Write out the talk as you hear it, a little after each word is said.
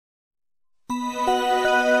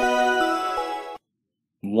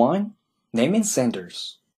1. Naming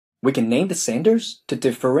senders. We can name the senders to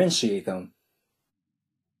differentiate them.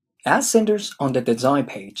 Add senders on the design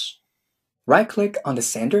page. Right-click on the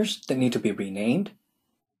senders that need to be renamed.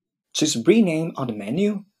 Choose Rename on the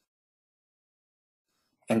menu,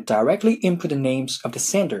 and directly input the names of the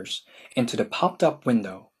senders into the popped-up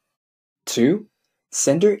window. 2.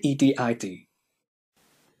 Sender EDID.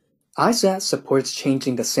 iSet supports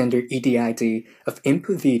changing the sender EDID of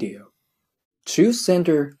input video. Choose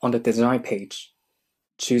Sender on the design page.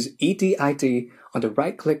 Choose EDID on the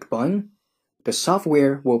right-click button. The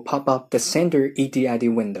software will pop up the Sender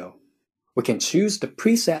EDID window. We can choose the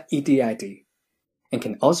preset EDID and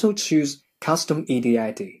can also choose Custom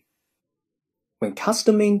EDID. When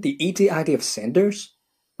customing the EDID of senders,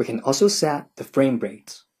 we can also set the frame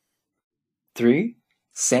rate. 3.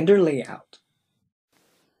 Sender layout.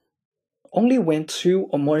 Only when 2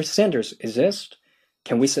 or more senders exist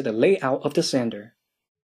can we set the layout of the sender.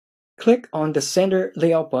 Click on the Sender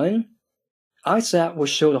Layout button. iSet will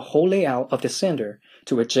show the whole layout of the sender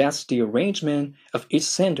to adjust the arrangement of each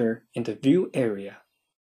sender in the view area.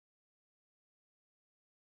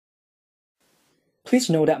 Please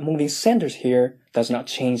note that moving senders here does not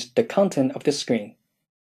change the content of the screen.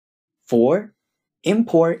 4.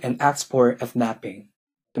 Import and export of mapping.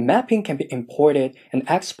 The mapping can be imported and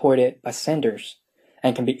exported by senders,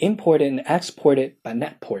 and can be imported and exported by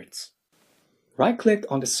net ports. Right-click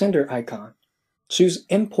on the sender icon. Choose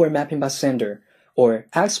Import Mapping by Sender or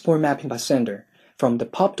Export Mapping by Sender from the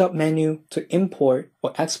popped-up menu to import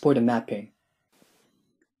or export the mapping.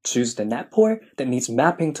 Choose the net port that needs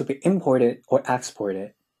mapping to be imported or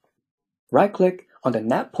exported. Right-click on the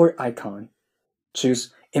net port icon.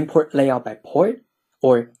 Choose Import Layout by Port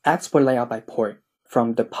or Export Layout by Port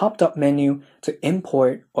from the popped-up menu to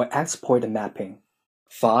import or export the mapping.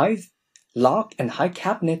 5. Lock and hide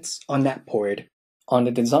cabinets on net port. On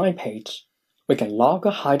the design page, we can lock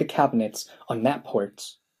or hide the cabinets on net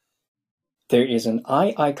ports. There is an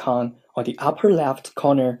eye icon on the upper left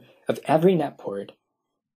corner of every net port.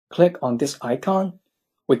 Click on this icon.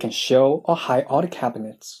 We can show or hide all the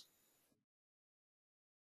cabinets.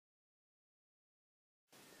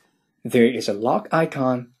 There is a lock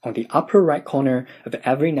icon on the upper right corner of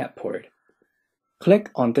every net port. Click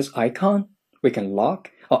on this icon. We can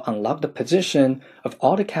lock or unlock the position of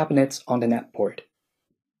all the cabinets on the net port.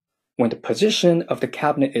 When the position of the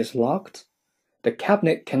cabinet is locked, the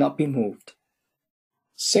cabinet cannot be moved.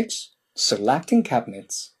 6. Selecting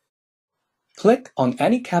cabinets. Click on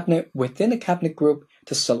any cabinet within the cabinet group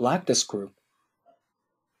to select this group.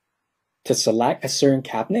 To select a certain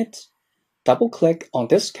cabinet, double-click on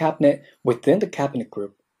this cabinet within the cabinet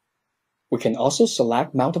group. We can also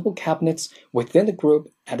select multiple cabinets within the group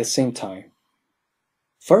at the same time.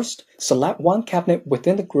 First, select one cabinet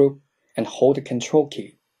within the group and hold the Control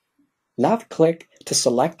key. Left-click to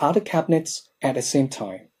select other cabinets at the same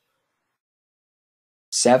time.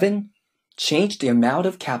 7. Change the amount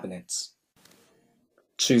of cabinets.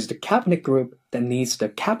 Choose the cabinet group that needs the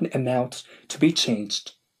cabinet amount to be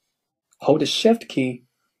changed. Hold the Shift key.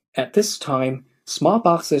 At this time, small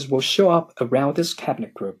boxes will show up around this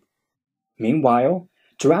cabinet group. Meanwhile,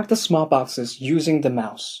 drag the small boxes using the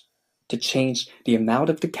mouse to change the amount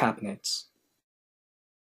of the cabinets.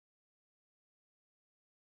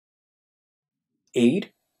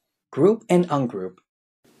 8. Group and ungroup.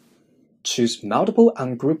 Choose multiple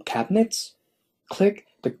ungrouped cabinets. Click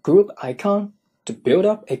the group icon to build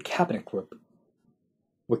up a cabinet group.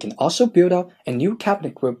 We can also build up a new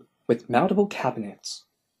cabinet group with multiple cabinets.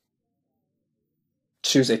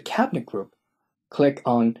 Choose a cabinet group. Click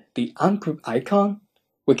on the ungroup icon.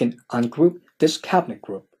 We can ungroup this cabinet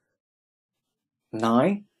group.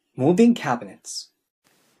 9. Moving cabinets.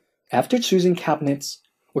 After choosing cabinets,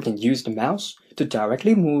 we can use the mouse to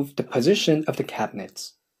directly move the position of the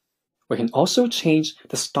cabinets. We can also change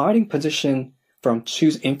the starting position from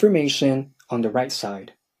Choose Information on the right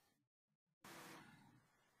side.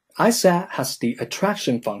 iSet has the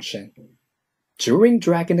attraction function. During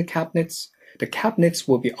dragging the cabinets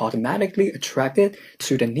will be automatically attracted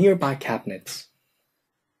to the nearby cabinets.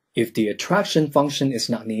 If the attraction function is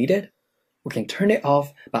not needed, we can turn it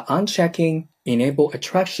off by unchecking Enable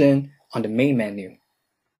Attraction on the main menu.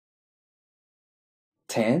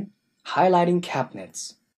 10. Highlighting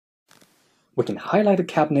cabinets. We can highlight the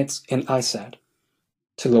cabinets in iSet.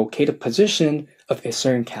 To locate the position of a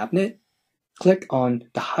certain cabinet, click on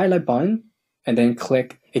the Highlight button and then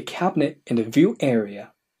click a cabinet in the view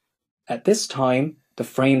area. At this time, the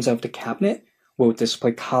frames of the cabinet will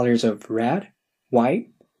display colors of red, white,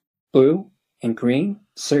 blue, and green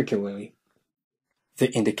circularly.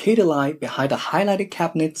 The indicator light behind the highlighted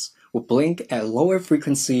cabinets will blink at a lower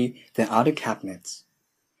frequency than other cabinets.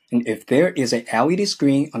 And if there is a LED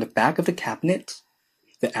screen on the back of the cabinet,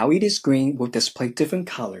 the LED screen will display different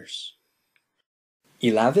colors.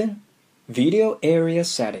 11. Video area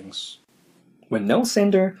settings. When no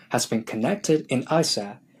sender has been connected in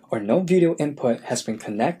iSet or no video input has been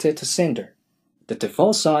connected to sender, the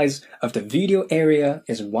default size of the video area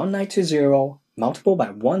is 1920 multiplied by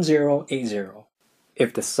 1080.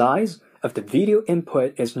 If the size of the video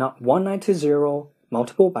input is not 1920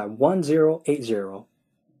 multiplied by 1080,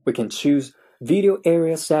 we can choose video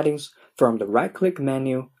area settings from the right-click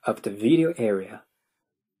menu of the video area.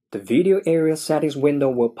 The video area settings window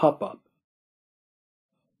will pop up.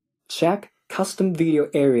 Check Custom Video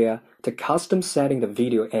Area to custom setting the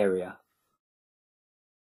video area.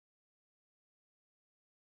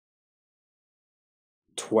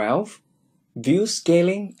 View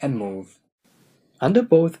scaling and move. Under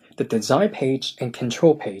both the design page and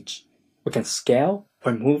control page, we can scale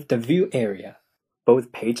or move the view area.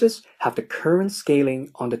 Both pages have the current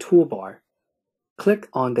scaling on the toolbar. Click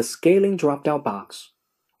on the scaling drop-down box.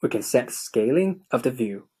 We can set the scaling of the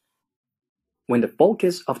view. When the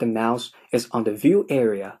focus of the mouse is on the view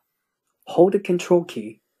area, hold the Control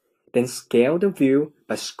key, then scale the view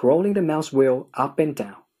by scrolling the mouse wheel up and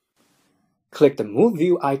down. Click the Move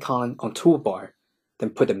View icon on toolbar, then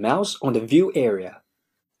put the mouse on the view area.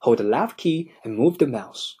 Hold the left key and move the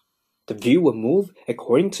mouse. The view will move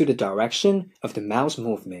according to the direction of the mouse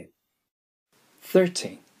movement.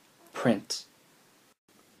 13. Print.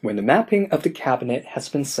 When the mapping of the cabinet has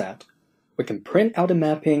been set, we can print out the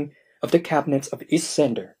mapping of the cabinets of each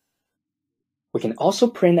sender. We can also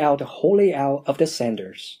print out the whole layout of the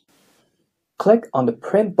senders. Click on the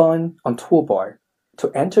Print button on toolbar to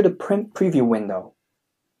enter the Print Preview window.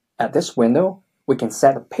 At this window, we can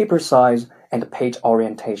set the paper size and the page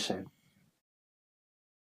orientation.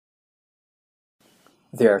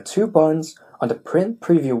 There are two buttons on the Print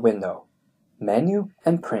Preview window, Menu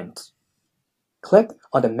and Print. Click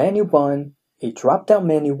on the Menu button, a drop-down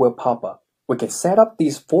menu will pop up. We can set up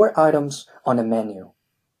these 4 items on the menu: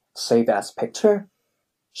 Save as Picture,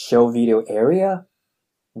 Show Video Area,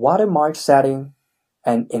 Watermark Setting,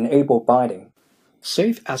 and Enable Binding.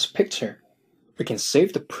 Save as Picture. We can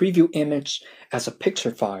save the preview image as a picture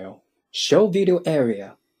file. Show Video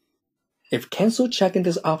Area. If cancel checking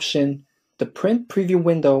this option, the Print Preview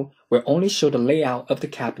window will only show the layout of the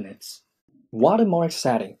cabinets. Watermark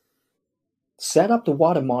Setting. Set up the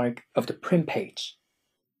watermark of the print page.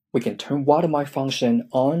 We can turn watermark function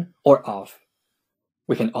on or off.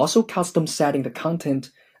 We can also custom setting the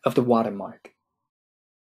content of the watermark.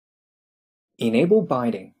 Enable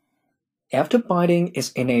binding. After binding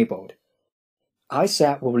is enabled,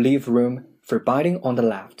 iSet will leave room for binding on the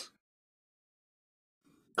left.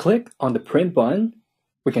 Click on the Print button.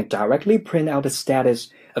 We can directly print out the status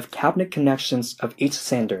of cabinet connections of each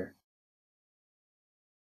sender.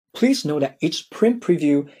 Please note that each print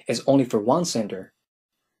preview is only for one sender.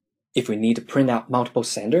 If we need to print out multiple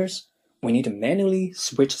senders, we need to manually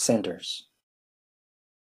switch senders.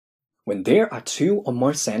 When there are 2 or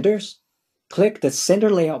more senders, click the Sender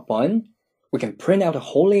Layout button. We can print out the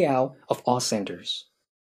whole layout of all senders.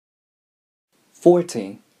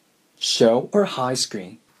 14. Show or Hide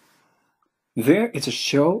Screen. There is a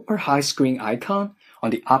Show or Hide Screen icon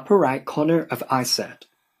on the upper right corner of iSet.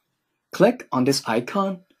 Click on this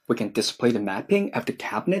icon. We can display the mapping of the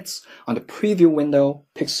cabinets on the preview window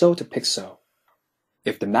pixel to pixel.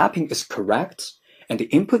 If the mapping is correct and the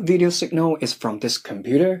input video signal is from this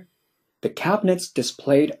computer, the cabinets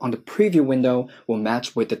displayed on the preview window will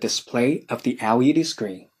match with the display of the LED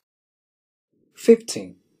screen.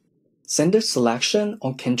 15. Sender selection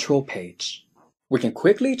on control page. We can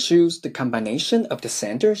quickly choose the combination of the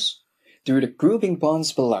senders through the grouping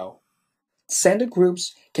buttons below. Sender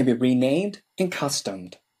groups can be renamed and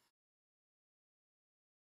customed.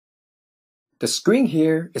 The screen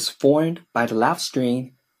here is formed by the left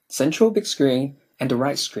screen, central big screen, and the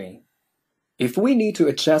right screen. If we need to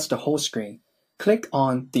adjust the whole screen, click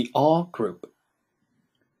on the All group.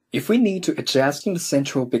 If we need to adjust the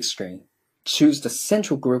central big screen, choose the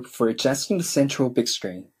Central group for adjusting the central big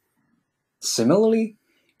screen. Similarly,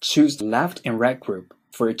 choose the Left and Right group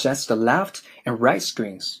for adjust the left and right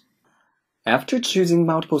screens. After choosing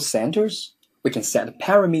multiple senders, we can set the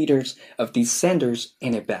parameters of these senders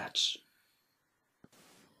in a batch.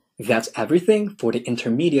 That's everything for the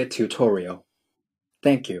intermediate tutorial.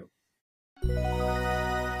 Thank you.